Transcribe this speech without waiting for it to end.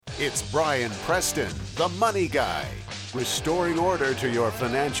It's Brian Preston, the Money Guy, restoring order to your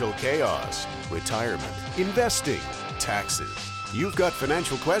financial chaos, retirement, investing, taxes. You've got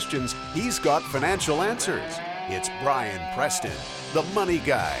financial questions, he's got financial answers. It's Brian Preston, the Money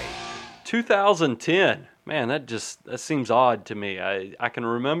Guy. 2010, man, that seems odd to me. I can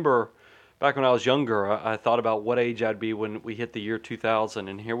remember back when I was younger, I thought about what age I'd be when we hit the year 2000,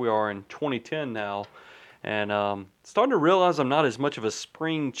 and here we are in 2010 now. And starting to realize I'm not as much of a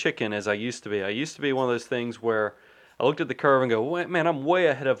spring chicken as I used to be. I used to be one of those things where I looked at the curve and go, man, I'm way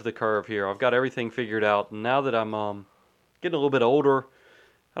ahead of the curve here. I've got everything figured out. And now that I'm getting a little bit older,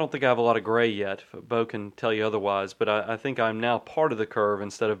 I don't think I have a lot of gray yet. Bo can tell you otherwise. But I think I'm now part of the curve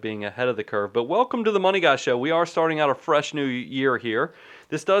instead of being ahead of the curve. But welcome to the Money Guy Show. We are starting out a fresh new year here.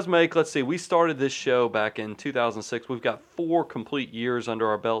 This does make, we started this show back in 2006. We've got 4 complete years under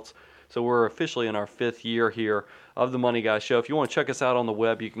our belts. So we're officially in our 5th year here of the Money Guy Show. If you want to check us out on the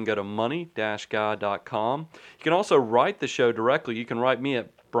web, you can go to money-guy.com. You can also write the show directly. You can write me at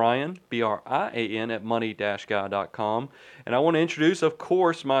Brian, B-R-I-A-N, at money-guy.com. And I want to introduce, of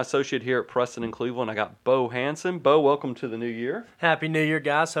course, my associate here at Preston and Cleveland. I got Bo Hansen. Bo, welcome to the new year. Happy New Year,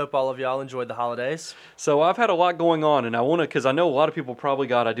 guys. Hope all of y'all enjoyed the holidays. So I've had a lot going on, and I want to, because I know a lot of people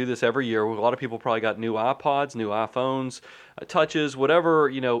I do this every year, a lot of people probably got new iPods, new iPhones, touches, whatever,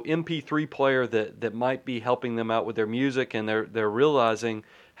 MP3 player that might be helping them out with their music, and they're realizing,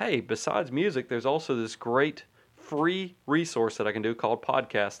 hey, besides music, there's also this great free resource that I can do called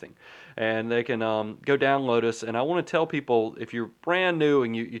podcasting, and they can go download us. And I want to tell people, if you're brand new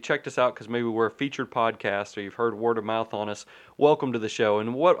and you checked us out because maybe we're a featured podcast or you've heard word of mouth on us, welcome to the show.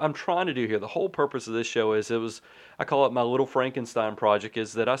 And what I'm trying to do here, the whole purpose of this show is, I call it my little Frankenstein project,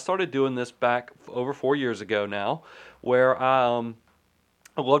 is that I started doing this back over 4 years ago now, where I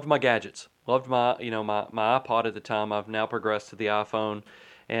loved my gadgets, loved my iPod at the time. I've now progressed to the iPhone.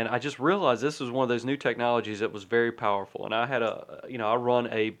 And I just realized this was one of those new technologies that was very powerful. And I had I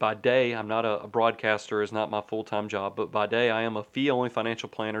run by day, I'm not a broadcaster, is not my full-time job, but by day I am a fee-only financial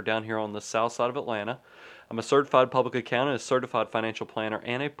planner down here on the south side of Atlanta. I'm a certified public accountant, a certified financial planner,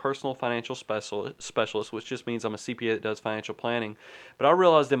 and a personal financial specialist, which just means I'm a CPA that does financial planning. But I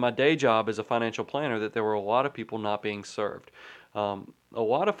realized in my day job as a financial planner that there were a lot of people not being served. A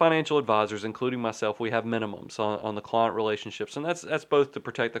lot of financial advisors, including myself, we have minimums on the client relationships, and that's both to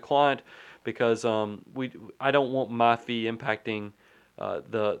protect the client, because I don't want my fee impacting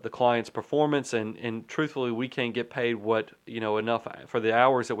the client's performance, and truthfully, we can't get paid enough for the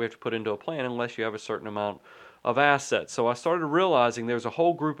hours that we have to put into a plan unless you have a certain amount of assets. So I started realizing there's a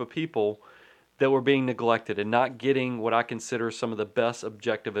whole group of people that were being neglected and not getting what I consider some of the best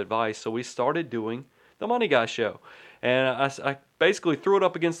objective advice. So we started doing the Money Guy Show. And I basically threw it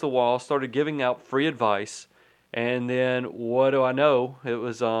up against the wall, started giving out free advice, and then what do I know? It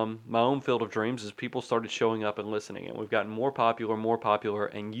was my own field of dreams as people started showing up and listening, and we've gotten more popular,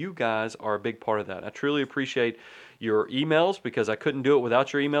 and you guys are a big part of that. I truly appreciate your emails, because I couldn't do it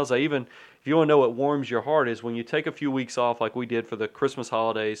without your emails. If you want to know what warms your heart, is when you take a few weeks off like we did for the Christmas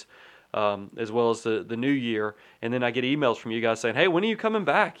holidays, as well as the new year, and then I get emails from you guys saying, hey, when are you coming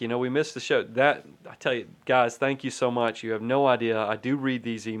back? We missed the show. That, I tell you, guys, thank you so much. You have no idea. I do read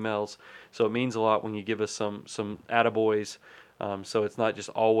these emails, so it means a lot when you give us some attaboys. So it's not just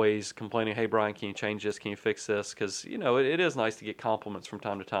always complaining, hey, Brian, can you change this? Can you fix this? Because, it is nice to get compliments from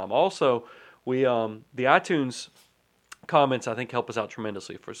time to time. Also, we the iTunes comments, I think, help us out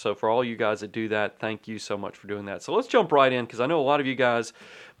tremendously. So for all you guys that do that, thank you so much for doing that. So let's jump right in, because I know a lot of you guys,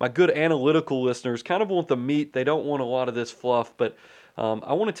 my good analytical listeners, kind of want the meat. They don't want a lot of this fluff, but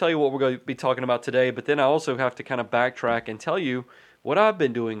I want to tell you what we're going to be talking about today, but then I also have to kind of backtrack and tell you what I've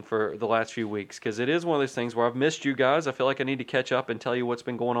been doing for the last few weeks, because it is one of those things where I've missed you guys. I feel like I need to catch up and tell you what's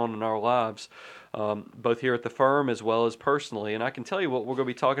been going on in our lives, both here at the firm as well as personally. And I can tell you what we're going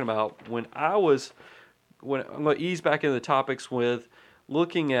to be talking about. When I'm going to ease back into the topics with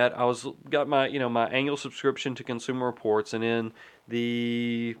looking at, got my my annual subscription to Consumer Reports, and in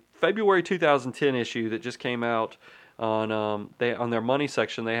the February 2010 issue that just came out on their money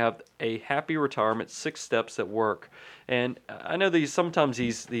section, they have a happy retirement 6 steps that work. And I know sometimes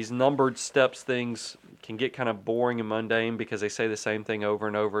these numbered steps things can get kind of boring and mundane because they say the same thing over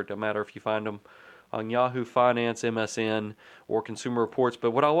and over. It doesn't matter if you find them on Yahoo Finance, MSN, or Consumer Reports.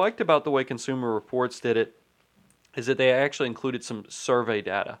 But what I liked about the way Consumer Reports did it is that they actually included some survey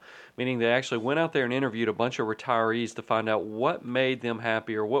data, meaning they actually went out there and interviewed a bunch of retirees to find out what made them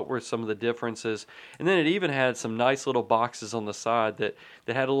happy or what were some of the differences. And then it even had some nice little boxes on the side that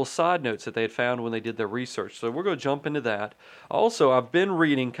had little side notes that they had found when they did their research. So we're going to jump into that. Also, I've been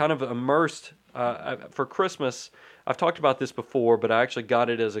reading, kind of immersed for Christmas. I've talked about this before, but I actually got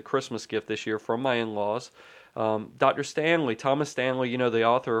it as a Christmas gift this year from my in-laws. Dr. Stanley, Thomas Stanley, the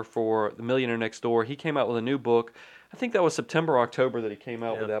author for The Millionaire Next Door, he came out with a new book. I think that was September, October that he came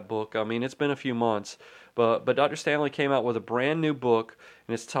out with that book. I mean, it's been a few months. But Dr. Stanley came out with a brand new book,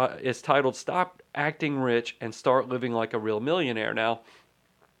 and it's titled Stop Acting Rich and Start Living Like a Real Millionaire. Now,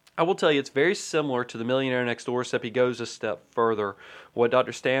 I will tell you, it's very similar to The Millionaire Next Door, except he goes a step further. What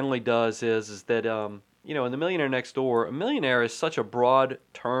Dr. Stanley does is that, in The Millionaire Next Door, a millionaire is such a broad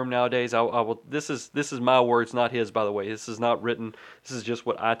term nowadays. This is my words, not his, by the way. This is not written. This is just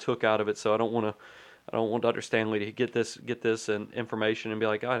what I took out of it, so I don't want Dr. Stanley to get this and information and be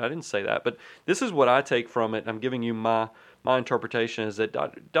like, God, I didn't say that. But this is what I take from it. I'm giving you my interpretation is that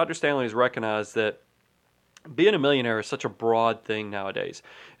Dr. Stanley has recognized that being a millionaire is such a broad thing nowadays.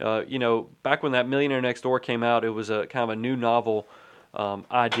 Back when that Millionaire Next Door came out, it was a kind of a new novel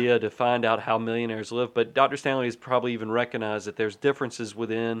idea to find out how millionaires live. But Dr. Stanley has probably even recognized that there's differences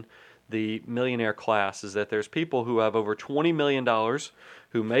within the millionaire class, is that there's people who have over $20 million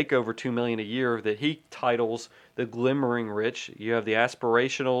who make over $2 million a year that he titles the glimmering rich. You have the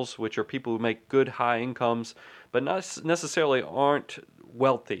aspirationals, which are people who make good high incomes but not necessarily aren't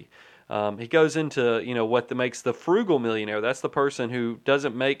wealthy. He goes into what makes the frugal millionaire. That's the person who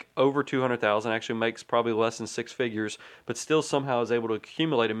doesn't make over $200,000, actually makes probably less than six figures, but still somehow is able to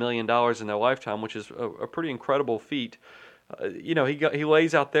accumulate $1 million in their lifetime, which is a pretty incredible feat. He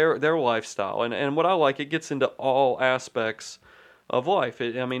lays out their lifestyle, and what I like, it gets into all aspects of life.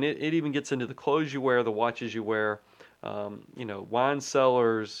 It even gets into the clothes you wear, the watches you wear, wine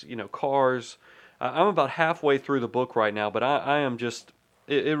cellars, cars. I'm about halfway through the book right now, but I am just.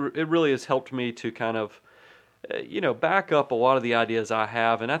 It really has helped me to kind of, back up a lot of the ideas I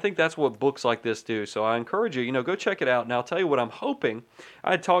have, and I think that's what books like this do. So I encourage you, go check it out. And I'll tell you what I'm hoping.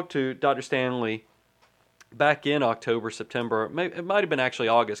 I had talked to Dr. Stanley back in October, September. It might have been actually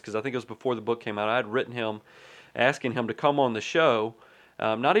August, because I think it was before the book came out. I had written him, asking him to come on the show,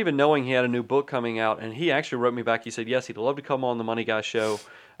 not even knowing he had a new book coming out. And he actually wrote me back. He said, yes, he'd love to come on the Money Guy show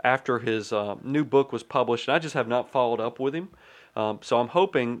after his new book was published. And I just have not followed up with him. So I'm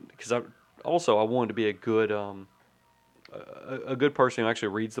hoping, because I wanted to be a good person who actually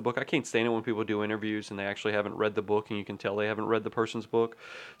reads the book. I can't stand it when people do interviews and they actually haven't read the book, and you can tell they haven't read the person's book.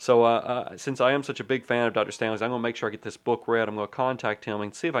 So since I am such a big fan of Dr. Stanley's, I'm going to make sure I get this book read. I'm going to contact him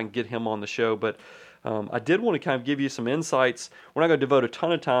and see if I can get him on the show. But I did want to kind of give you some insights. We're not going to devote a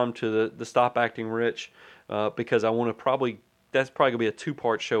ton of time to the Stop Acting Rich, because I want to that's probably going to be a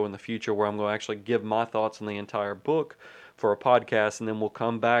two-part show in the future where I'm going to actually give my thoughts on the entire book for a podcast, and then we'll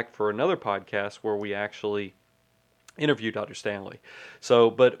come back for another podcast where we actually interview Dr. Stanley.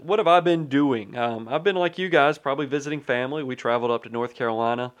 So, but what have I been doing? I've been like you guys, probably visiting family. We traveled up to North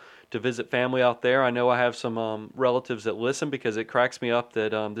Carolina to visit family out there. I know I have some relatives that listen, because it cracks me up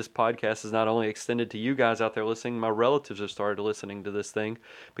that this podcast is not only extended to you guys out there listening, my relatives have started listening to this thing,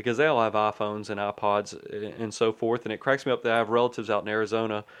 because they all have iPhones and iPods and so forth, and it cracks me up that I have relatives out in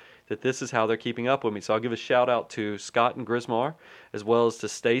Arizona that this is how they're keeping up with me. So I'll give a shout out to Scott and Grismar, as well as to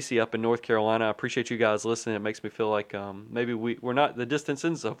Stacy up in North Carolina. I appreciate you guys listening. It makes me feel like maybe we're not, the distance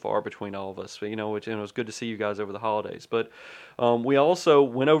isn't so far between all of us, but, and it was good to see you guys over the holidays. But we also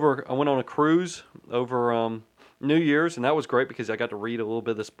I went on a cruise over New Year's, and that was great because I got to read a little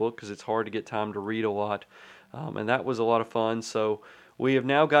bit of this book, because it's hard to get time to read a lot. And that was a lot of fun. So we have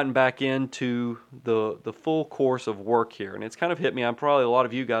now gotten back into the full course of work here, and it's kind of hit me. I'm probably, a lot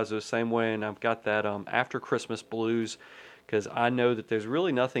of you guys are the same way, and I've got that after Christmas blues, because I know that there's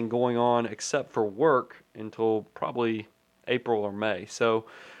really nothing going on except for work until probably April or May. So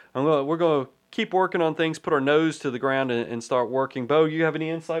we're going to keep working on things, put our nose to the ground, and start working. Bo, you have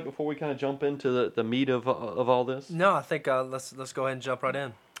any insight before we kind of jump into the meat of all this? No, I think let's go ahead and jump right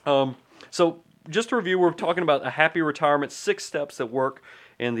in. So just to review, we're talking about a happy retirement, 6 steps that work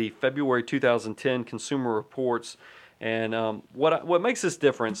in the February 2010 Consumer Reports. And what makes this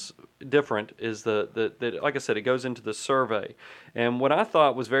different is that, like I said, it goes into the survey. And what I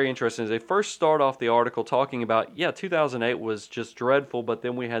thought was very interesting is they first start off the article talking about, 2008 was just dreadful, but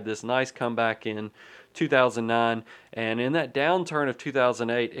then we had this nice comeback in 2009. And in that downturn of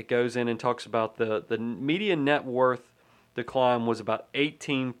 2008, it goes in and talks about the median net worth decline was about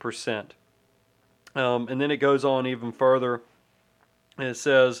 18%. And then it goes on even further, and it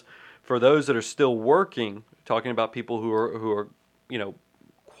says, for those that are still working, talking about people who are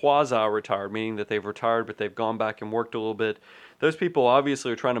quasi-retired, meaning that they've retired but they've gone back and worked a little bit, those people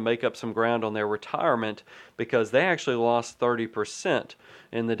obviously are trying to make up some ground on their retirement, because they actually lost 30%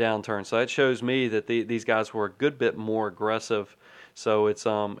 in the downturn. So that shows me that these guys were a good bit more aggressive. So it's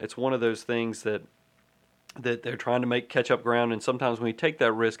one of those things that that they're trying to make catch up ground, and sometimes when you take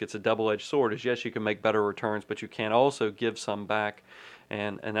that risk, it's a double-edged sword. Is yes, you can make better returns, but you can also give some back,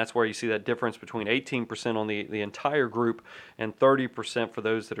 and that's where you see that difference between 18% on the entire group and 30% for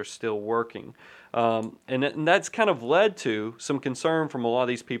those that are still working, and that's kind of led to some concern from a lot of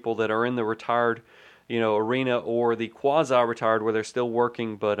these people that are in the retired, arena, or the quasi-retired where they're still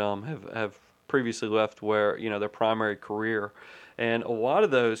working but have previously left where their primary career, and a lot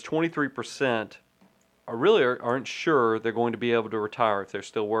of those 23%. Aren't sure they're going to be able to retire if they're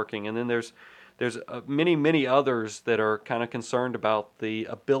still working. And then there's many others that are kind of concerned about the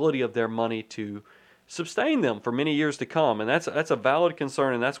ability of their money to sustain them for many years to come. And that's a valid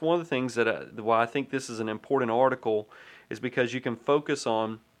concern, and that's one of the things that why I think this is an important article, is because you can focus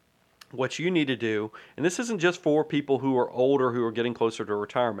on what you need to do. And this isn't just for people who are older, who are getting closer to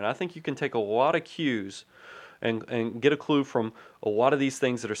retirement. I think you can take a lot of cues and get a clue from a lot of these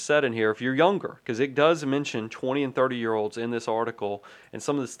things that are said in here if you're younger, because it does mention 20 and 30-year-olds in this article and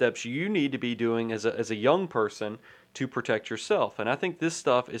some of the steps you need to be doing as a young person to protect yourself. And I think this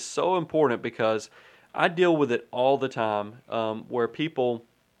stuff is so important because I deal with it all the time, where people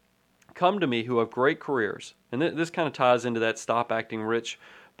come to me who have great careers. And this kind of ties into that Stop Acting Rich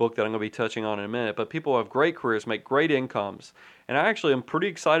book that I'm going to be touching on in a minute. But people who have great careers, make great incomes, and I actually am pretty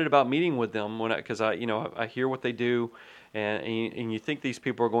excited about meeting with them because I hear what they do, and you think these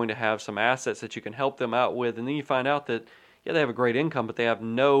people are going to have some assets that you can help them out with, and then you find out that they have a great income, but they have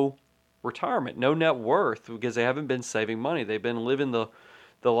no retirement, no net worth, because they haven't been saving money. They've been living the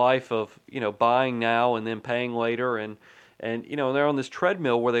life of buying now and then paying later, and they're on this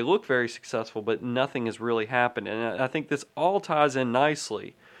treadmill where they look very successful, but nothing has really happened. And I think this all ties in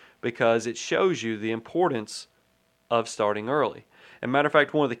nicely because it shows you the importance of starting early. As a matter of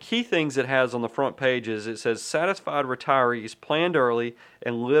fact, one of the key things it has on the front page is it says satisfied retirees planned early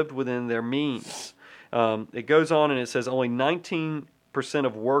and lived within their means. It goes on and it says only 19%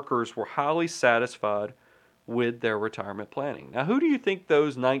 of workers were highly satisfied with their retirement planning. Now, who do you think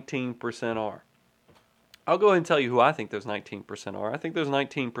those 19% are? I'll go ahead and tell you who I think those 19% are. I think those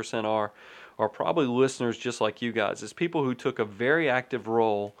 19% are probably listeners just like you guys. It's people who took a very active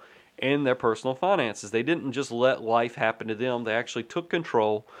role in their personal finances. They didn't just let life happen to them. They actually took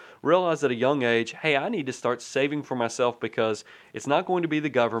control, realized at a young age, hey, I need to start saving for myself because it's not going to be the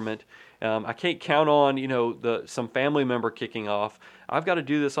government. I can't count on, some family member kicking off. I've got to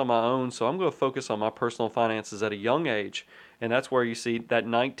do this on my own, so I'm going to focus on my personal finances at a young age. And that's where you see that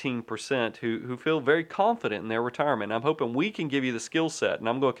 19% who feel very confident in their retirement. And I'm hoping we can give you the skill set. And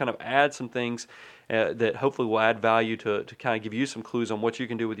I'm going to kind of add some things that hopefully will add value to kind of give you some clues on what you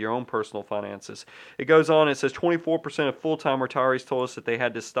can do with your own personal finances. It goes on, it says 24% of full-time retirees told us that they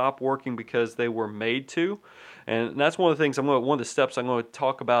had to stop working because they were made to. And that's one of the things one of the steps I'm going to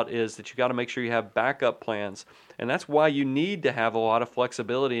talk about is that you got to make sure you have backup plans. And that's why you need to have a lot of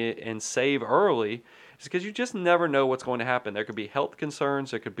flexibility and save early, is because you just never know what's going to happen. There could be health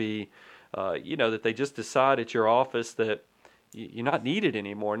concerns. There could be, that they just decide at your office that you're not needed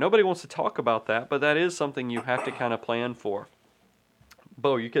anymore. Nobody wants to talk about that, but that is something you have to kind of plan for.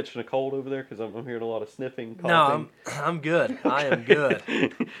 Bo, are you catching a cold over there? Because I'm hearing a lot of sniffing, coughing. No, I'm good. I am good.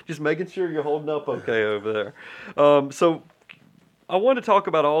 Just making sure you're holding up okay over there. So I want to talk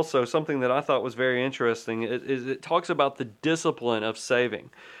about also something that I thought was very interesting. It talks about the discipline of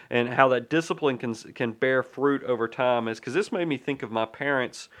saving and how that discipline can bear fruit over time. Because this made me think of my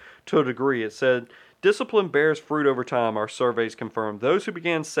parents to a degree. It said, discipline bears fruit over time, our surveys confirmed. Those who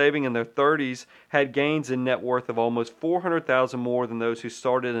began saving in their 30s had gains in net worth of almost $400,000 more than those who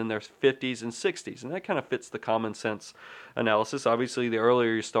started in their 50s and 60s. And that kind of fits the common sense analysis. Obviously, the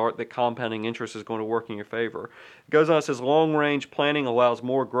earlier you start, the compounding interest is going to work in your favor. It goes on, it says long-range planning allows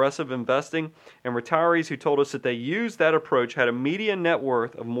more aggressive investing, and retirees who told us that they used that approach had a median net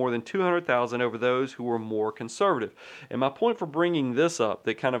worth of more than $200,000 over those who were more conservative. And my point for bringing this up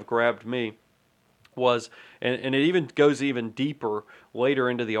that kind of grabbed me was, and it even goes even deeper later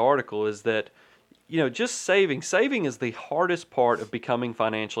into the article, is that just saving is the hardest part of becoming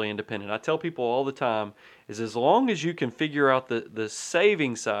financially independent. I tell people all the time is as long as you can figure out the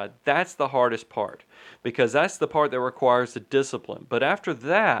saving side, that's the hardest part, because that's the part that requires the discipline. But after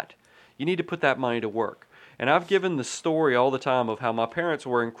that, you need to put that money to work. And I've given the story all the time of how my parents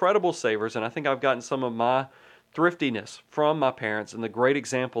were incredible savers, and I think I've gotten some of my thriftiness from my parents and the great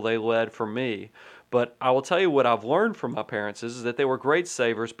example they led for me. But I will tell you what I've learned from my parents is that they were great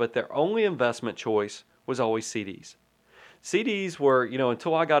savers, but their only investment choice was always CDs. CDs were,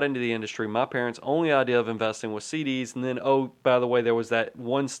 until I got into the industry, my parents' only idea of investing was CDs. And then, oh, by the way, there was that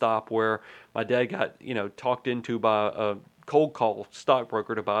one stop where my dad got, talked into by a cold call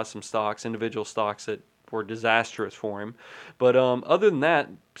stockbroker to buy some stocks, individual stocks at were disastrous for him. But other than that,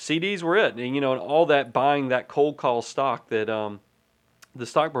 CDs were it. And, and all that buying that cold call stock that the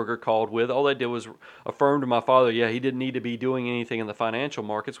stockbroker called with, all they did was affirm to my father, he didn't need to be doing anything in the financial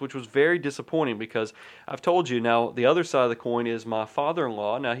markets, which was very disappointing because I've told you now the other side of the coin is my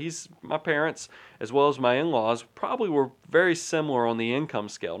father-in-law. Now my parents as well as my in-laws probably were very similar on the income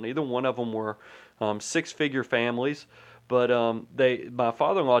scale. Neither one of them were six-figure families, but my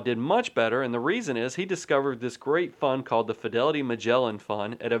father-in-law did much better, and the reason is he discovered this great fund called the Fidelity Magellan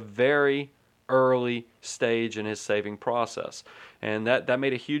Fund at a very early stage in his saving process, and that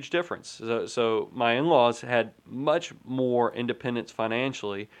made a huge difference. So my in-laws had much more independence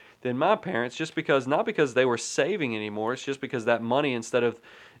financially than my parents, not because they were saving anymore. It's just because that money, instead of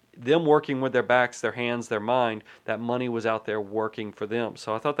them working with their backs, their hands, their mind, that money was out there working for them.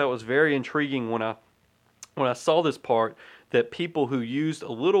 So I thought that was very intriguing when I saw this part, that people who used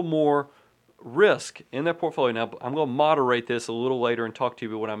a little more risk in their portfolio. Now, I'm going to moderate this a little later and talk to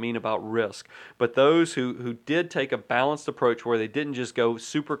you about what I mean about risk. But those who did take a balanced approach where they didn't just go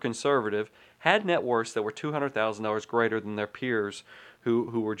super conservative had net worths that were $200,000 greater than their peers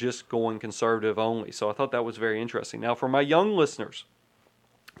who were just going conservative only. So I thought that was very interesting. Now, for my young listeners,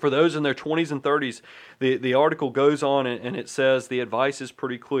 for those in their 20s and 30s, the article goes on and it says the advice is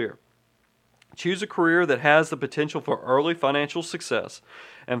pretty clear. Choose a career that has the potential for early financial success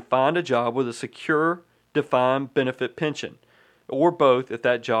and find a job with a secure, defined benefit pension, or both if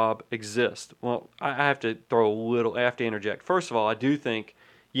that job exists. Well, I have to interject. First of all, I do think,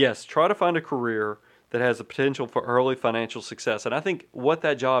 yes, try to find a career that has the potential for early financial success. And I think what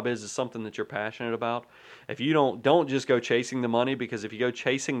that job is something that you're passionate about. If you don't just go chasing the money, because if you go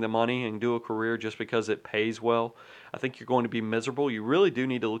chasing the money and do a career just because it pays well, I think you're going to be miserable. You really do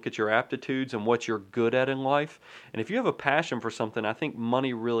need to look at your aptitudes and what you're good at in life. And if you have a passion for something, I think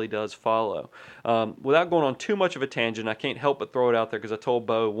money really does follow. Without going on too much of a tangent, I can't help but throw it out there because I told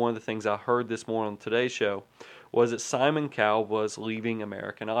Bo one of the things I heard this morning on today's show was that Simon Cowell was leaving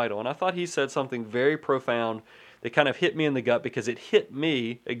American Idol. And I thought he said something very profound that kind of hit me in the gut, because it hit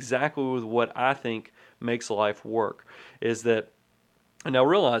me exactly with what I think makes life work. Is that, and now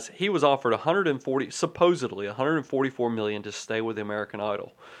realize he was offered supposedly $144 million to stay with American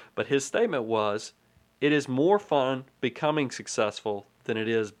Idol. But his statement was, it is more fun becoming successful than it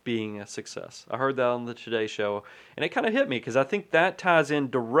is being a success. I heard that on the Today Show, and it kind of hit me because I think that ties in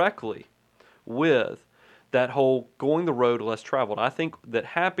directly with that whole going the road less traveled. I think that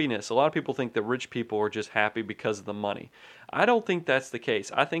happiness, a lot of people think that rich people are just happy because of the money. I don't think that's the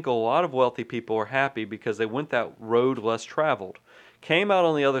case. I think a lot of wealthy people are happy because they went that road less traveled, came out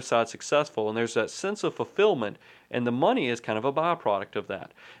on the other side successful, and there's that sense of fulfillment, and the money is kind of a byproduct of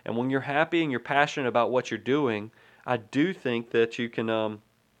that. And when you're happy and you're passionate about what you're doing, I do think that you can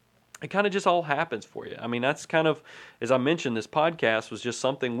it kind of just all happens for you. I mean, that's kind of, as I mentioned, this podcast was just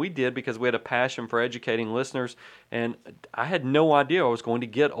something we did because we had a passion for educating listeners, and I had no idea I was going to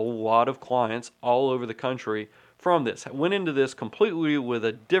get a lot of clients all over the country from this. I went into this completely with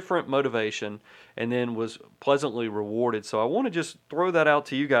a different motivation and then was pleasantly rewarded. So I want to just throw that out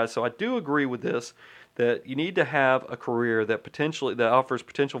to you guys. So I do agree with this, that you need to have a career that offers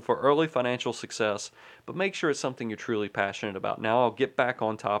potential for early financial success, but make sure it's something you're truly passionate about. Now I'll get back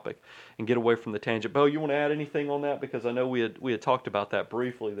on topic and get away from the tangent. Bo, you want to add anything on that? Because I know we had talked about that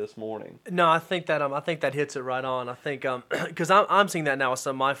briefly this morning. No, I think that hits it right on. I think because I'm seeing that now with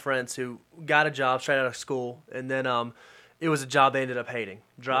some of my friends who got a job straight out of school, and then it was a job they ended up hating.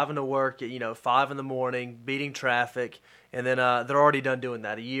 Driving to work at 5 a.m, beating traffic, and then they're already done doing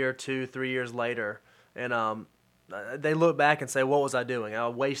that a year, 2, 3 years later. And they look back and say, what was I doing? I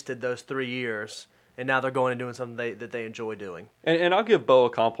wasted those 3 years, and now they're going and doing something that they enjoy doing. And I'll give Bo a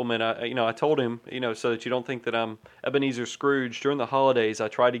compliment. I told him, so that you don't think that I'm Ebenezer Scrooge. During the holidays, I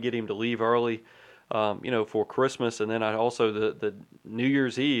tried to get him to leave early, for Christmas, and then I also the New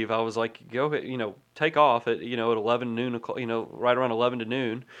Year's Eve, I was like, go ahead, take off at 11 noon, right around 11 to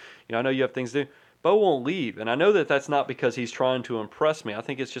noon. I know you have things to do. Bo won't leave, and I know that that's not because he's trying to impress me. I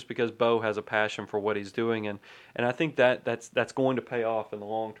think it's just because Bo has a passion for what he's doing, and I think that's going to pay off in the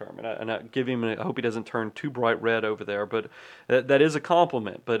long term. And I give him, I hope he doesn't turn too bright red over there, but that is a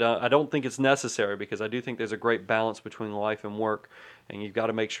compliment. But I don't think it's necessary, because I do think there's a great balance between life and work, and you've got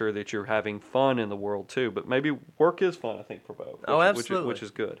to make sure that you're having fun in the world too. But maybe work is fun, I think, for Bo. Absolutely. Which is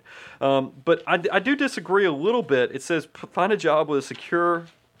good. But I do disagree a little bit. It says find a job with a secure,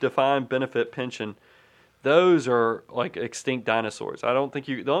 defined benefit pension. Those are like extinct dinosaurs. I don't think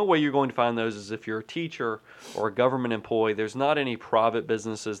the only way you're going to find those is if you're a teacher or a government employee. There's not any private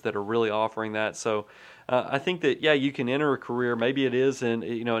businesses that are really offering that. So I think that, you can enter a career. Maybe it is in,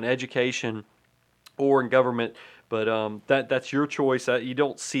 in education or in government. But that's your choice. You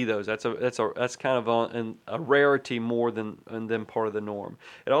don't see those. That's kind of a rarity more than part of the norm.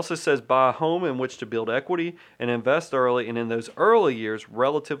 It also says buy a home in which to build equity and invest early, and in those early years,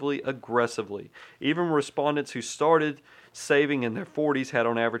 relatively aggressively. Even respondents who started saving in their 40s had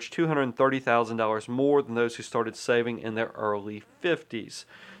on average $230,000 more than those who started saving in their early 50s.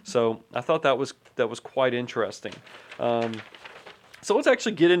 So I thought that was quite interesting. So let's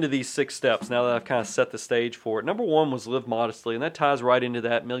actually get into these 6 steps now that I've kind of set the stage for it. Number 1 was live modestly, and that ties right into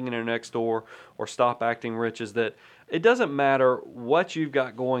that Millionaire Next Door or Stop Acting Rich, is that it doesn't matter what you've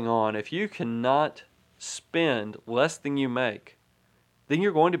got going on. If you cannot spend less than you make, then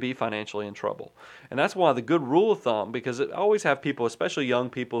you're going to be financially in trouble. And that's why the good rule of thumb, because I always have people, especially young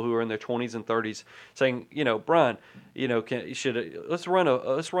people who are in their 20s and 30s, saying, Brian, let's run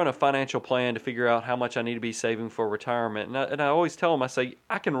a financial plan to figure out how much I need to be saving for retirement. And I always tell them, I say,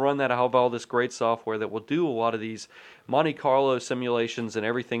 I can run that. I have all this great software that will do a lot of these Monte Carlo simulations and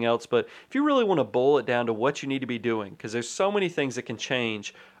everything else. But if you really want to boil it down to what you need to be doing, because there's so many things that can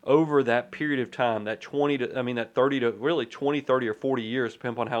change over that period of time, that 30 to really 20, 30, or 40 years,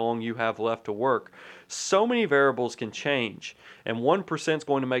 depending on how long you have left to work. So many variables can change, and 1% is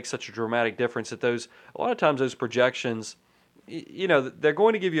going to make such a dramatic difference that a lot of times those projections, they're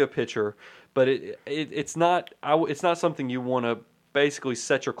going to give you a picture, but it's not something you want to basically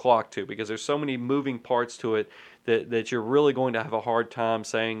set your clock to, because there's so many moving parts to it that you're really going to have a hard time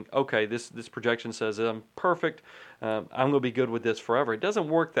saying, okay, this projection says I'm perfect, I'm going to be good with this forever. It doesn't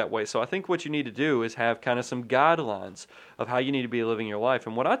work that way. So I think what you need to do is have kind of some guidelines of how you need to be living your life.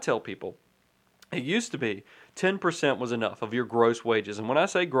 And what I tell people, it used to be 10% was enough of your gross wages. And when I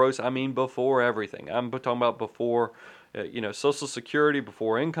say gross, I mean before everything. I'm talking about before Social Security,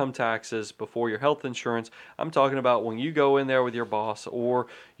 before income taxes, before your health insurance. I'm talking about when you go in there with your boss or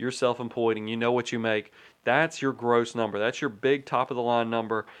you're self-employed and you know what you make. That's your gross number. That's your big top of the line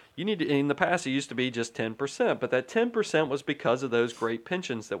number. You need to, in the past, it used to be just 10%, but that 10% was because of those great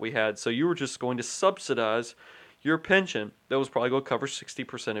pensions that we had. So you were just going to subsidize your pension. That was probably going to cover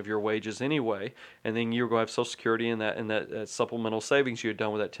 60% of your wages anyway, and then you're going to have Social Security and that supplemental savings you had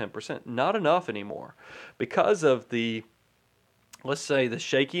done with that 10%. Not enough anymore, because of the, let's say, the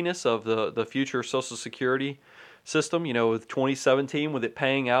shakiness of the future Social Security system. With 2017, with it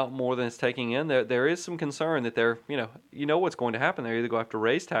paying out more than it's taking in, there is some concern that what's going to happen. They're either going to have to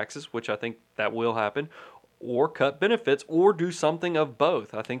raise taxes, which I think that will happen, or cut benefits, or do something of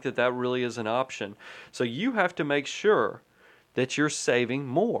both. I think that really is an option. So you have to make sure that you're saving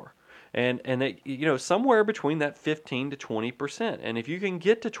more. And that, somewhere between that 15 to 20%. And if you can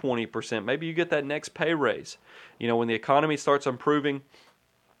get to 20%, maybe you get that next pay raise. When the economy starts improving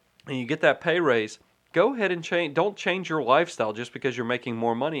and you get that pay raise, go ahead and change. Don't change your lifestyle just because you're making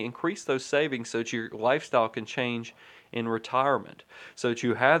more money. Increase those savings so that your lifestyle can change in retirement, so that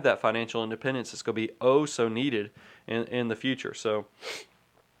you have that financial independence that's going to be so needed in the future. So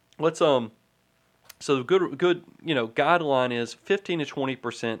let's so the good guideline is 15 to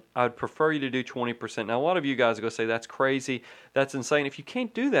 20%. I'd prefer you to do 20%. Now a lot of you guys are going to say that's crazy, that's insane. If you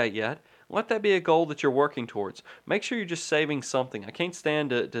can't do that yet, let that be a goal that you're working towards. Make sure you're just saving something. I can't stand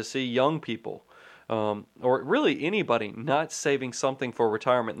to see young people or really anybody not saving something for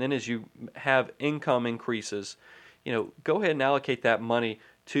retirement. And then as you have income increases, go ahead and allocate that money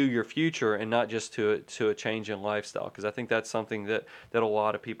to your future and not just to a change in lifestyle, because I think that's something that a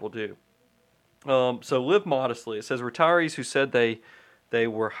lot of people do. So live modestly. It says retirees who said they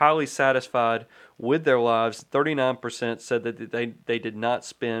were highly satisfied with their lives, 39% said that they did not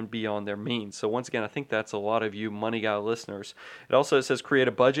spend beyond their means. So once again, I think that's a lot of you Money Guy listeners. It also says create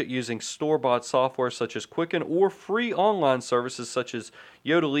a budget using store-bought software such as Quicken or free online services such as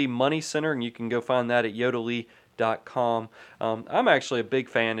Yodlee Money Center, and you can go find that at Yodlee.com. I'm actually a big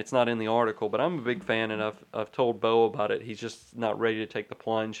fan. It's not in the article, but I'm a big fan, and I've told Bo about it. He's just not ready to take the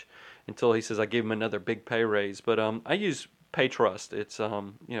plunge until he says I give him another big pay raise. But I use Paytrust. It's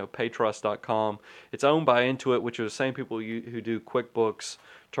paytrust.com. It's owned by Intuit, which are the same people who do QuickBooks,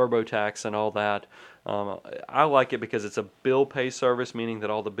 TurboTax, and all that. I like it because it's a bill pay service, meaning that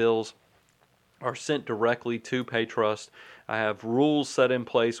all the bills are sent directly to Paytrust. I have rules set in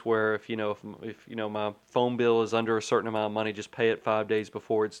place where if my phone bill is under a certain amount of money, just pay it 5 days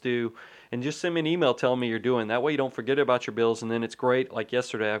before it's due, and just send me an email telling me you're doing. That way you don't forget about your bills, and then it's great. Like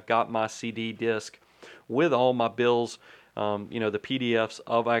yesterday, I've got my CD disc with all my bills the PDFs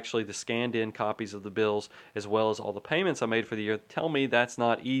of actually the scanned in copies of the bills, as well as all the payments I made for the year, tell me that's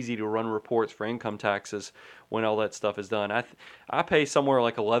not easy to run reports for income taxes when all that stuff is done. I pay somewhere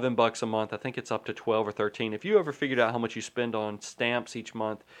like $11 a month. I think it's up to 12 or 13. If you ever figured out how much you spend on stamps each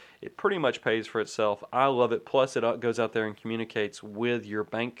month, it pretty much pays for itself. I love it. Plus, it goes out there and communicates with your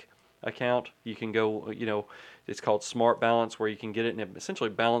bank account. You can go, it's called Smart Balance, where you can get it, and it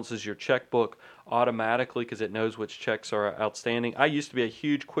essentially balances your checkbook automatically because it knows which checks are outstanding. I used to be a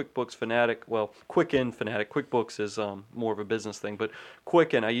huge QuickBooks fanatic. Well, Quicken fanatic. QuickBooks is more of a business thing, but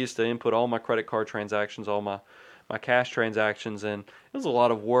Quicken, I used to input all my credit card transactions, all my cash transactions, and it was a lot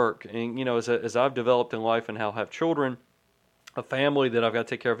of work. And as I've developed in life and now have children, a family that I've got to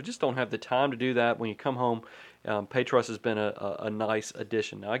take care of, I just don't have the time to do that. When you come home, PayTrust has been a nice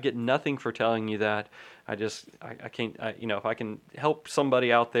addition. Now, I get nothing for telling you that. I can't, if I can help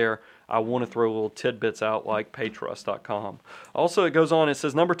somebody out there, I want to throw little tidbits out like paytrust.com. Also, it goes on, it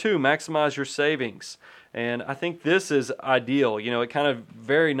says, number 2, maximize your savings. And I think this is ideal. It kind of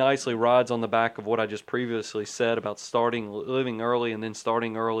very nicely rides on the back of what I just previously said about living early and then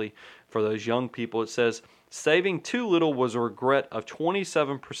starting early for those young people. It says, saving too little was a regret of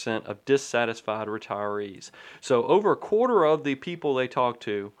 27% of dissatisfied retirees. So over a quarter of the people they talked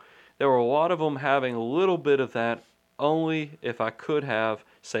to, there were a lot of them having a little bit of that, only if I could have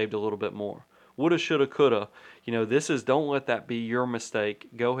saved a little bit more. Woulda, shoulda, coulda. This is, don't let that be your mistake.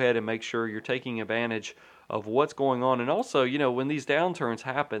 Go ahead and make sure you're taking advantage of what's going on. And also, when these downturns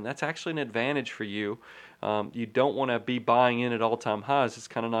happen, that's actually an advantage for you. You don't want to be buying in at all-time highs. It's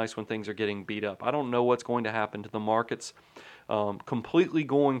kind of nice when things are getting beat up. I don't know what's going to happen to the markets completely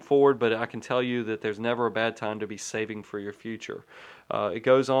going forward, but I can tell you that there's never a bad time to be saving for your future. It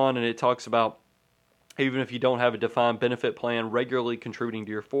goes on and it talks about, even if you don't have a defined benefit plan, regularly contributing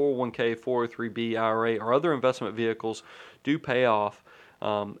to your 401k, 403b, IRA, or other investment vehicles do pay off.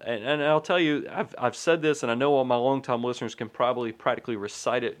 And I'll tell you, I've said this, and I know all my longtime listeners can probably practically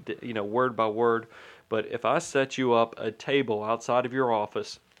recite it, word by word. But if I set you up a table outside of your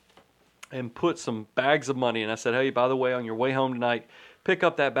office and put some bags of money, and I said, hey, by the way, on your way home tonight, pick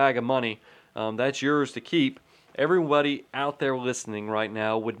up that bag of money. That's yours to keep. Everybody out there listening right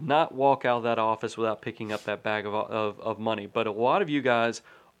now would not walk out of that office without picking up that bag of money. But a lot of you guys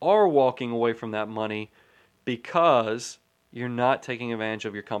are walking away from that money because you're not taking advantage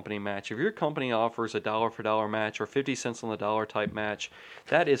of your company match. If your company offers a dollar-for-dollar match or 50 cents on the dollar type match,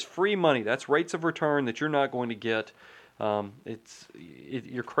 that is free money. That's rates of return that you're not going to get.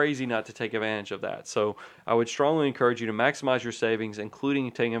 You're crazy not to take advantage of that. So I would strongly encourage you to maximize your savings, including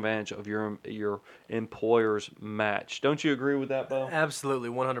taking advantage of your employer's match. Don't you agree with that, Bo? Absolutely,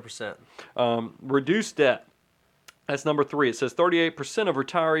 100%. Reduce debt. That's number 3. It says 38% of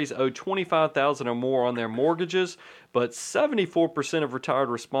retirees owe $25,000 or more on their mortgages, but 74% of retired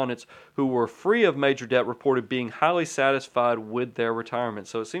respondents who were free of major debt reported being highly satisfied with their retirement.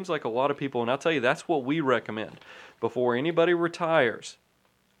 So it seems like a lot of people, and I'll tell you, that's what we recommend. Before anybody retires,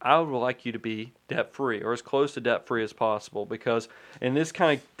 I would like you to be debt-free or as close to debt-free as possible, because in this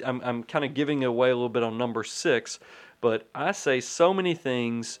I'm kind of giving away a little bit on number 6, but I say so many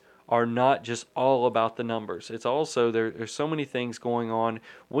things are not just all about the numbers. It's also, there's so many things going on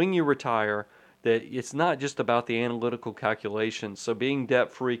when you retire that it's not just about the analytical calculations. So being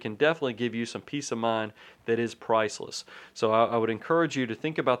debt-free can definitely give you some peace of mind that is priceless. So I would encourage you to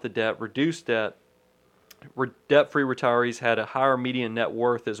think about the debt, reduce debt. Debt-free retirees had a higher median net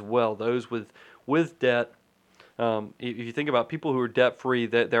worth as well. Those with debt, if you think about people who are debt-free,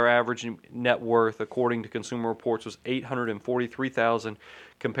 their average net worth, according to Consumer Reports, was $843,000,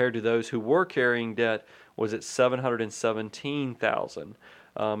 compared to those who were carrying debt was at $717,000.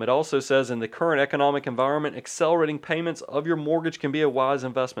 It also says, in the current economic environment, accelerating payments of your mortgage can be a wise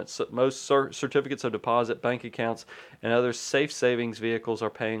investment. So most certificates of deposit, bank accounts, and other safe savings vehicles are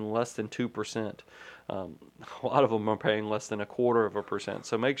paying less than 2%. A lot of them are paying less than 0.25%.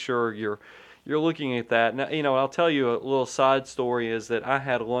 So make sure you're looking at that. Now, I'll tell you a little side story is that I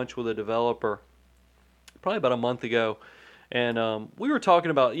had lunch with a developer probably about a month ago, and we were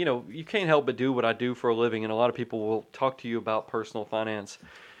talking about, you can't help but do what I do for a living, and a lot of people will talk to you about personal finance.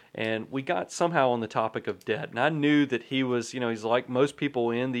 And we got somehow on the topic of debt, and I knew that he was, he's like most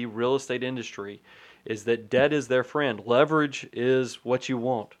people in the real estate industry, is that debt is their friend. Leverage is what you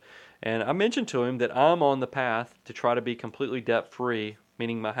want. And I mentioned to him that I'm on the path to try to be completely debt-free,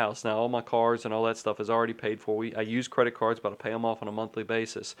 meaning my house. Now, all my cars and all that stuff is already paid for. I use credit cards, but I pay them off on a monthly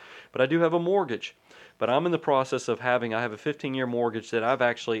basis. But I do have a mortgage. But I'm in the process of I have a 15-year mortgage that I've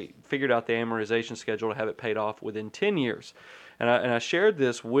actually figured out the amortization schedule to have it paid off within 10 years. And I shared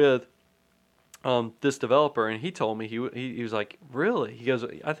this with this developer, and he told me he was like, really? He goes,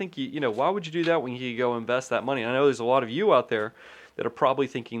 I think why would you do that when you could go invest that money? And I know there's a lot of you out there that are probably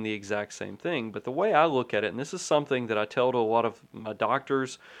thinking the exact same thing. But the way I look at it, and this is something that I tell to a lot of my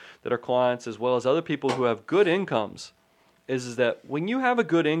doctors that are clients, as well as other people who have good incomes, is that when you have a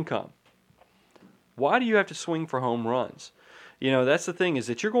good income, why do you have to swing for home runs? That's the thing, is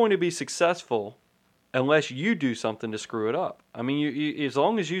that you're going to be successful unless you do something to screw it up. I mean, you as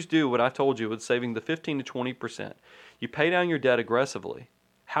long as you do what I told you with saving the 15 to 20%, you pay down your debt aggressively,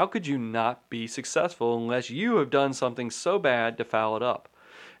 how could you not be successful unless you have done something so bad to foul it up?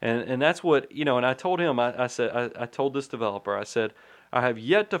 And that's what, and I told him, I said, I told this developer, I said, I have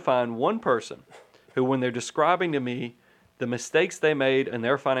yet to find one person who, when they're describing to me the mistakes they made in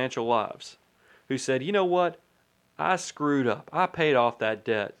their financial lives, who said, you know what, I screwed up. I paid off that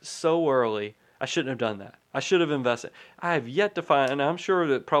debt so early. I shouldn't have done that. I should have invested. I have yet to find, and I'm sure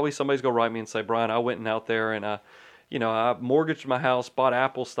that probably somebody's going to write me and say, Brian, I went out there and I mortgaged my house, bought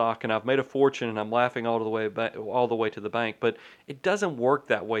Apple stock, and I've made a fortune, and I'm laughing all the way to the bank. But it doesn't work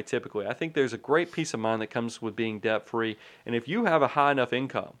that way typically. I think there's a great peace of mind that comes with being debt-free. And if you have a high enough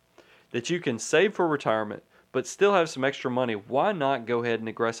income that you can save for retirement, but still have some extra money, why not go ahead and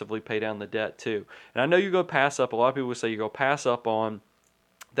aggressively pay down the debt too? And I know you go pass up, a lot of people would say you go pass up on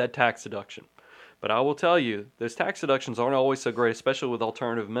that tax deduction. But I will tell you, those tax deductions aren't always so great, especially with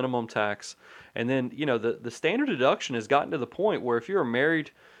alternative minimum tax. And then, the standard deduction has gotten to the point where if you're a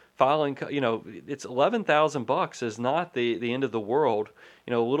married filing, it's $11,000 is not the end of the world.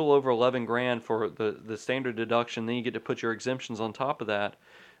 A little over 11 grand for the standard deduction. Then you get to put your exemptions on top of that.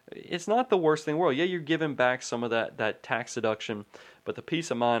 It's not the worst thing in the world. Yeah, you're giving back some of that tax deduction, but the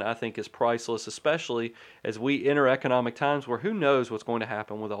peace of mind, I think, is priceless, especially as we enter economic times where who knows what's going to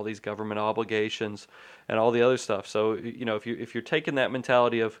happen with all these government obligations and all the other stuff. So, if you're taking that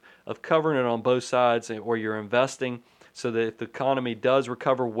mentality of covering it on both sides, or you're investing so that if the economy does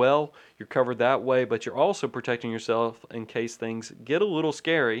recover well, you're covered that way, but you're also protecting yourself in case things get a little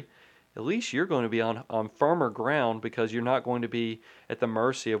scary. At least you're going to be on firmer ground because you're not going to be at the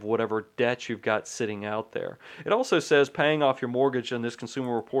mercy of whatever debt you've got sitting out there. It also says paying off your mortgage in this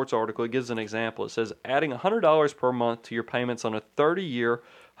Consumer Reports article. It gives an example. It says adding $100 per month to your payments on a 30-year,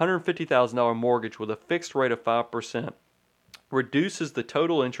 $150,000 mortgage with a fixed rate of 5% reduces the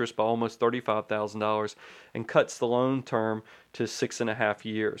total interest by almost $35,000 and cuts the loan term to 6.5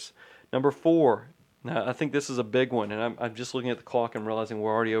 years. Number 4. Now, I think this is a big one, and I'm just looking at the clock and realizing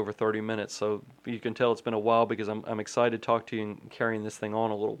we're already over 30 minutes, so you can tell it's been a while because I'm excited to talk to you and carrying this thing on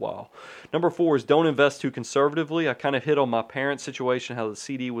a little while. Number 4 is don't invest too conservatively. I kind of hit on my parents' situation, how the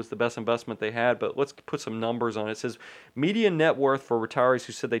CD was the best investment they had, but let's put some numbers on it. It says median net worth for retirees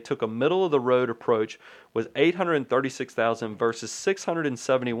who said they took a middle-of-the-road approach was $836,000 versus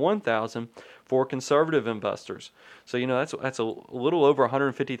 $671,000 for conservative investors. So that's a little over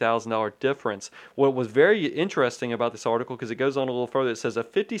 $150,000 difference. What was very interesting about this article, because it goes on a little further, it says a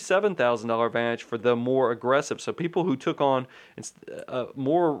 $57,000 advantage for the more aggressive. So people who took on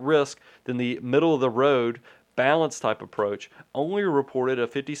more risk than the middle of the road balanced type approach only reported a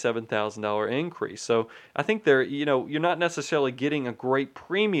 $57,000 increase. So I think you're not necessarily getting a great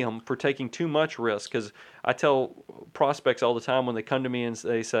premium for taking too much risk, because I tell prospects all the time when they come to me and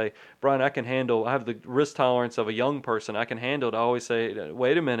they say, Brian, I have the risk tolerance of a young person. I can handle it. I always say,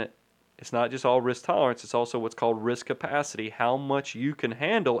 wait a minute. It's not just all risk tolerance. It's also what's called risk capacity, how much you can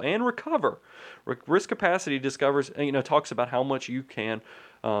handle and recover. Risk capacity talks about how much you can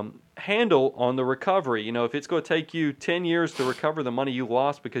handle on the recovery. If it's going to take you 10 years to recover the money you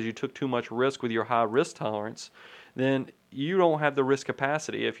lost because you took too much risk with your high risk tolerance, then you don't have the risk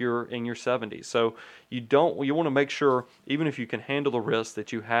capacity if you're in your 70s. So you want to make sure, even if you can handle the risk,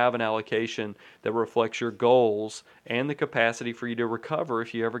 that you have an allocation that reflects your goals and the capacity for you to recover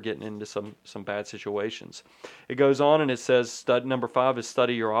if you ever get into some bad situations. It goes on and it says number 5 is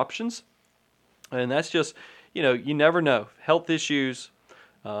study your options. And that's just, you never know. Health issues,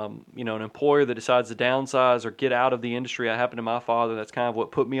 an employer that decides to downsize or get out of the industry. That happened to my father. That's kind of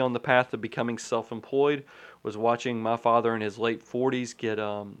what put me on the path to becoming self-employed, was watching my father in his late 40s get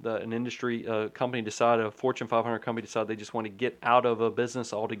an industry company decided, a Fortune 500 company decided they just want to get out of a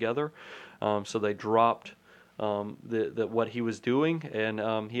business altogether. So they dropped what he was doing,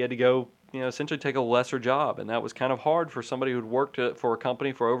 and he had to go, essentially take a lesser job. And that was kind of hard for somebody who'd worked for a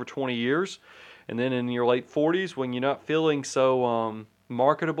company for over 20 years. And then in your late 40s, when you're not feeling so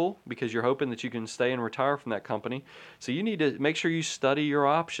marketable because you're hoping that you can stay and retire from that company. So you need to make sure you study your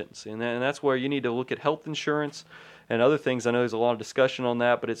options. And that's where you need to look at health insurance and other things. I know there's a lot of discussion on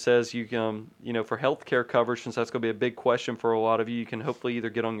that, but it says you can, for health care coverage, since that's going to be a big question for a lot of you, you can hopefully either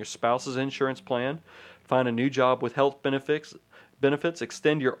get on your spouse's insurance plan, find a new job with health benefits,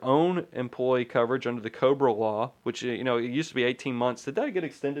 extend your own employee coverage under the COBRA law, which it used to be 18 months. Did that get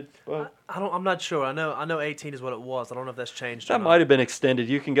extended? I'm not sure. I know 18 is what it was. I don't know if that's changed. That might have been extended.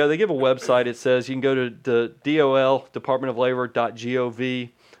 You can go. They give a website. It says you can go to the DOL DepartmentofLabor.gov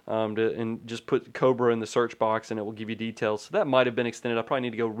and just put COBRA in the search box, and it will give you details. So that might have been extended. I probably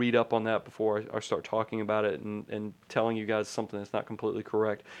need to go read up on that before I start talking about it and telling you guys something that's not completely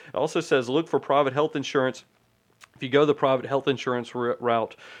correct. It also says look for private health insurance. If you go the private health insurance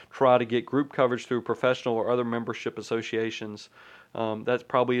route, try to get group coverage through professional or other membership associations. That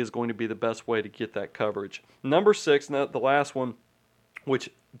probably is going to be the best way to get that coverage. Number 6, the last one,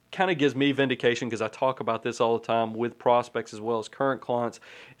 which kind of gives me vindication because I talk about this all the time with prospects as well as current clients.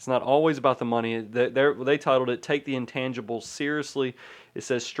 It's not always about the money. They titled it, Take the Intangibles Seriously. It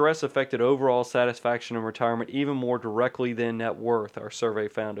says stress affected overall satisfaction in retirement even more directly than net worth. Our survey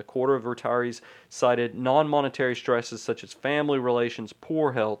found a quarter of retirees cited non-monetary stresses such as family relations,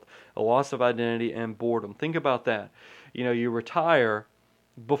 poor health, a loss of identity, and boredom. Think about that. You retire.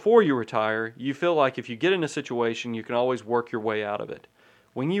 Before you retire, you feel like if you get in a situation, you can always work your way out of it.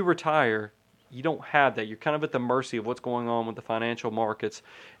 When you retire, you don't have that. You're kind of at the mercy of what's going on with the financial markets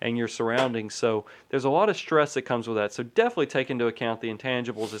and your surroundings. So there's a lot of stress that comes with that. So definitely take into account the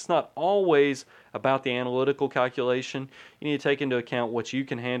intangibles. It's not always about the analytical calculation. You need to take into account what you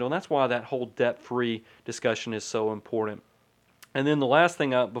can handle. And that's why that whole debt-free discussion is so important. And then the last thing,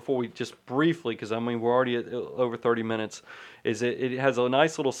 before we just briefly, because we're already at over 30 minutes, is it has a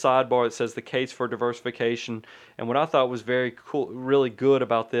nice little sidebar that says the case for diversification. And what I thought was very cool, really good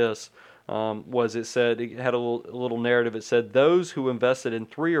about this was it had a little narrative. It said those who invested in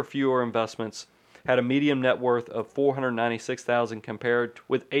 3 or fewer investments had a median net worth of $496,000 compared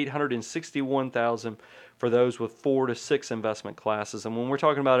with $861,000 for those with 4 to 6 investment classes. And when we're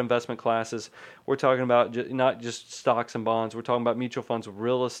talking about investment classes, we're talking about not just stocks and bonds. We're talking about mutual funds,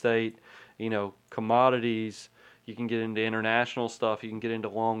 real estate, commodities. You can get into international stuff. You can get into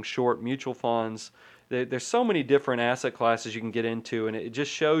long, short mutual funds. There's so many different asset classes you can get into, and it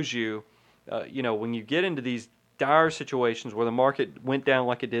just shows you, when you get into these dire situations where the market went down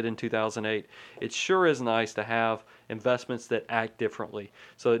like it did in 2008, it sure is nice to have investments that act differently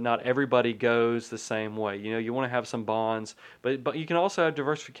so that not everybody goes the same way. You want to have some bonds, but you can also have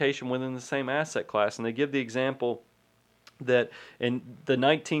diversification within the same asset class. And they give the example that in the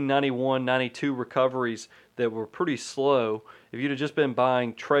 1991-92 recoveries that were pretty slow, if you'd have just been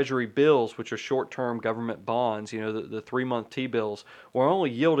buying treasury bills, which are short-term government bonds, the 3-month T-bills, were only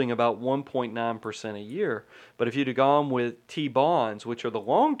yielding about 1.9% a year. But if you'd have gone with T-bonds, which are the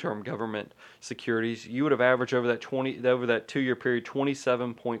long-term government securities, you would have averaged over that 2-year period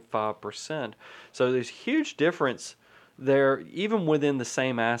 27.5%. So there's huge difference there, even within the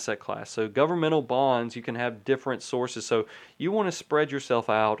same asset class. So governmental bonds, you can have different sources. So you want to spread yourself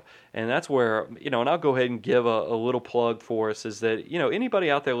out, and that's where, and I'll go ahead and give a little plug for us, is that,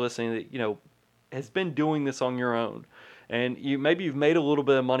 anybody out there listening that, has been doing this on your own, and maybe you've made a little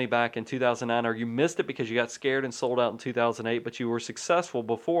bit of money back in 2009, or you missed it because you got scared and sold out in 2008, but you were successful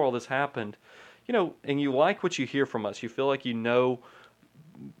before all this happened, and you like what you hear from us. You feel like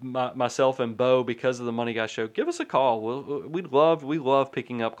myself and Bo because of the Money Guy Show. Give us a call. We love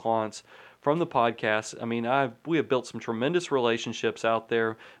picking up clients from the podcast. We have built some tremendous relationships out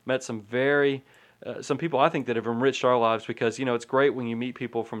there. Met some some people I think that have enriched our lives because it's great when you meet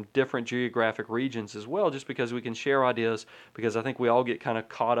people from different geographic regions as well, just because we can share ideas. Because I think we all get kind of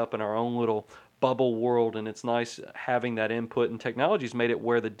caught up in our own little bubble world, and it's nice having that input. And technology's made it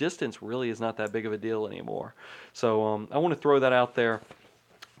where the distance really is not that big of a deal anymore. So I want to throw that out there.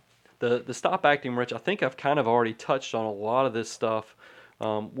 The Stop Acting Rich, I think I've kind of already touched on a lot of this stuff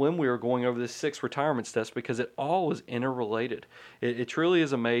when we were going over this 6 retirement steps, because it all is interrelated. It truly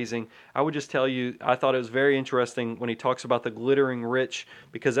is amazing. I would just tell you, I thought it was very interesting when he talks about the glittering rich,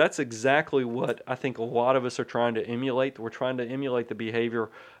 because that's exactly what I think a lot of us are trying to emulate. We're trying to emulate the behavior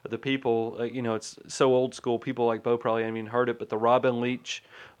of the people. It's so old school. People like Bo probably haven't even heard it, but the Robin Leach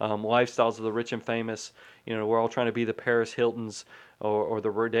lifestyles of the rich and famous. We're all trying to be the Paris Hiltons or the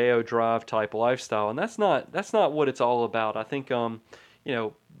Rodeo Drive type lifestyle, and that's not what it's all about. I think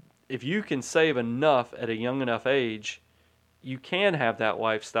if you can save enough at a young enough age, you can have that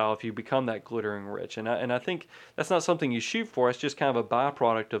lifestyle if you become that glittering rich. And I think that's not something you shoot for. It's just kind of a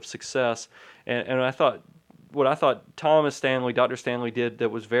byproduct of success. And I thought Dr. Stanley did that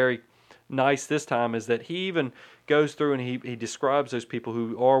was very nice this time is that he even goes through and he describes those people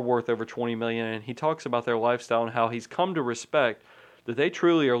who are worth over $20 million, and he talks about their lifestyle and how he's come to respect that they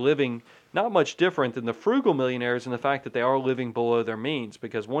truly are living not much different than the frugal millionaires in the fact that they are living below their means.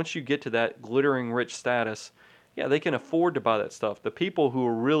 Because once you get to that glittering rich status, yeah, they can afford to buy that stuff. The people who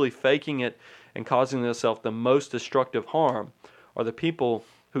are really faking it and causing themselves the most destructive harm are the people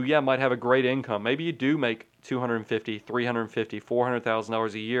who, yeah, might have a great income. Maybe you do make $250,000, $350,000,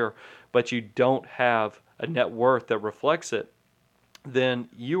 $400,000 a year, but you don't have a net worth that reflects it. Then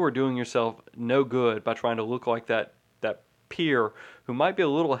you are doing yourself no good by trying to look like that peer who might be a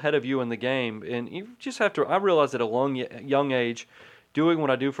little ahead of you in the game. And you just have to, I realize at a young age, doing what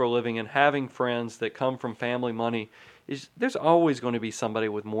I do for a living and having friends that come from family money, there's always going to be somebody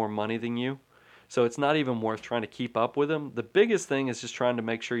with more money than you. So it's not even worth trying to keep up with them. The biggest thing is just trying to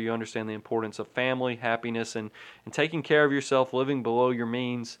make sure you understand the importance of family, happiness, and taking care of yourself, living below your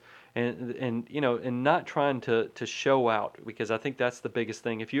means, and not trying to show out, because I think that's the biggest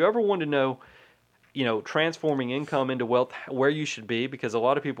thing. If you ever want to know, transforming income into wealth, where you should be, because a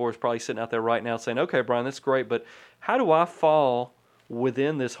lot of people are probably sitting out there right now saying, okay, Brian, that's great, but how do I fall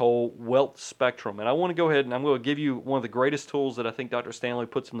within this whole wealth spectrum? And I want to go ahead and I'm going to give you one of the greatest tools that I think Dr. Stanley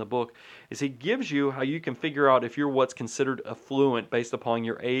puts in the book, is he gives you how you can figure out if you're what's considered affluent based upon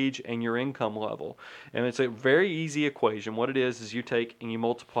your age and your income level. And it's a very easy equation. What it is you take and you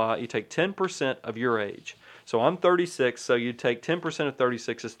multiply, you take 10% of your age. So I'm 36, so you take 10% of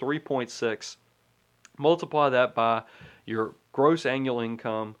 36 is 3.6. Multiply that by your gross annual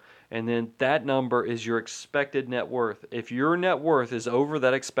income, and then that number is your expected net worth. If your net worth is over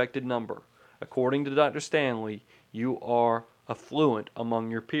that expected number, according to Dr. Stanley, you are affluent among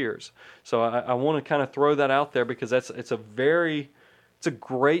your peers. So I want to kind of throw that out there, because it's a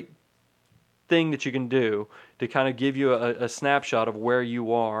great thing that you can do to kind of give you a snapshot of where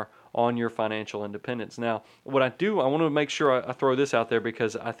you are on your financial independence. Now, what I want to make sure I throw this out there,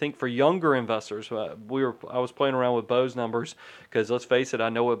 because I think for younger investors, I was playing around with Bo's numbers, because let's face it, I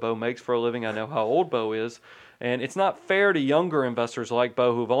know what Bo makes for a living. I know how old Bo is. And it's not fair to younger investors like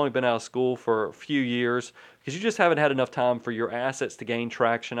Bo, who've only been out of school for a few years, because you just haven't had enough time for your assets to gain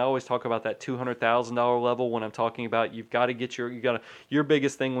traction. I always talk about that $200,000 level when I'm talking about your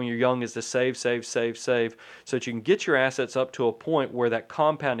biggest thing when you're young is to save, so that you can get your assets up to a point where that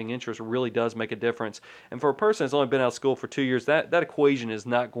compounding interest really does make a difference. And for a person that's only been out of school for 2 years, that equation is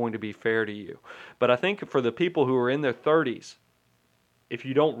not going to be fair to you. But I think for the people who are in their 30s, if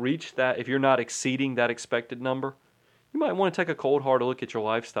you don't reach that, if you're not exceeding that expected number, you might want to take a cold hard look at your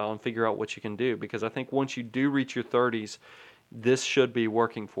lifestyle and figure out what you can do. Because I think once you do reach your 30s, this should be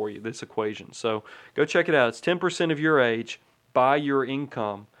working for you, this equation. So go check it out. It's 10% of your age by your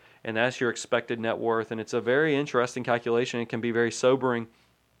income, and that's your expected net worth. And it's a very interesting calculation. It can be very sobering.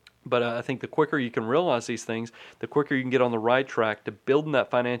 But I think the quicker you can realize these things, the quicker you can get on the right track to building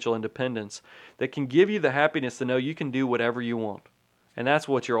that financial independence that can give you the happiness to know you can do whatever you want. And that's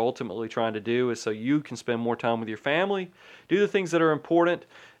what you're ultimately trying to do, is so you can spend more time with your family, do the things that are important.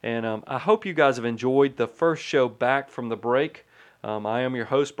 And I hope you guys have enjoyed the first show back from the break. I am your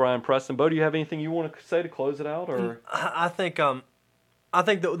host, Brian Preston. Bo, do you have anything you want to say to close it out? Or I think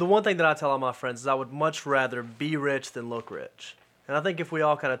the one thing that I tell all my friends is I would much rather be rich than look rich. And I think if we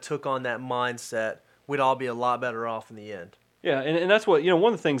all kind of took on that mindset, we'd all be a lot better off in the end. Yeah, and that's what,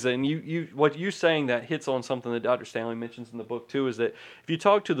 one of the things that, and what you're saying that hits on something that Dr. Stanley mentions in the book too, is that if you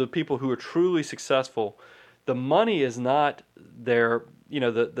talk to the people who are truly successful, the money is not their,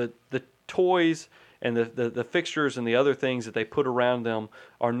 the toys and the fixtures and the other things that they put around them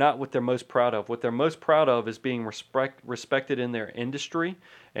are not what they're most proud of. What they're most proud of is being respected in their industry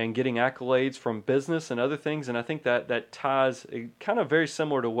and getting accolades from business and other things. And I think that ties kind of very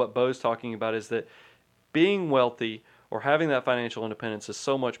similar to what Bo's talking about, is that being wealthy or having that financial independence is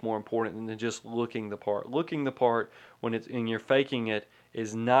so much more important than just looking the part. Looking the part when you're faking it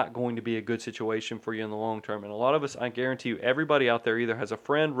is not going to be a good situation for you in the long term. And a lot of us, I guarantee you, everybody out there either has a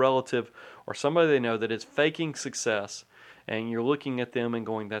friend, relative, or somebody they know that is faking success, and you're looking at them and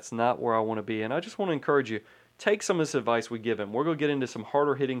going, that's not where I want to be. And I just want to encourage you, take some of this advice we give them. We're going to get into some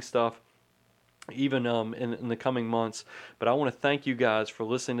harder hitting stuff even in the coming months. But I want to thank you guys for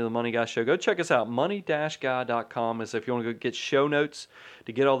listening to the Money Guy Show. Go check us out, money-guy.com, as if you want to go get show notes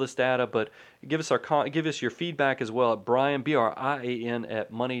to get all this data. But give us your feedback as well at Brian, Brian,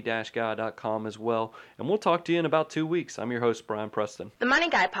 at money-guy.com as well. And we'll talk to you in about 2 weeks. I'm your host, Brian Preston. The Money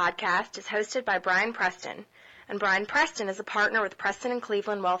Guy podcast is hosted by Brian Preston, and Brian Preston is a partner with Preston &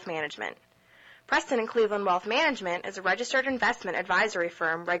 Cleveland Wealth Management. Preston and Cleveland Wealth Management is a registered investment advisory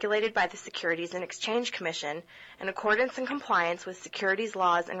firm regulated by the Securities and Exchange Commission in accordance and compliance with securities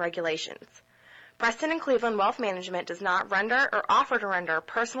laws and regulations. Preston and Cleveland Wealth Management does not render or offer to render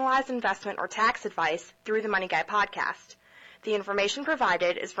personalized investment or tax advice through the Money Guy podcast. The information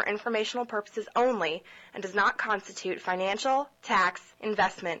provided is for informational purposes only and does not constitute financial, tax,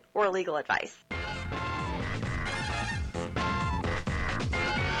 investment, or legal advice.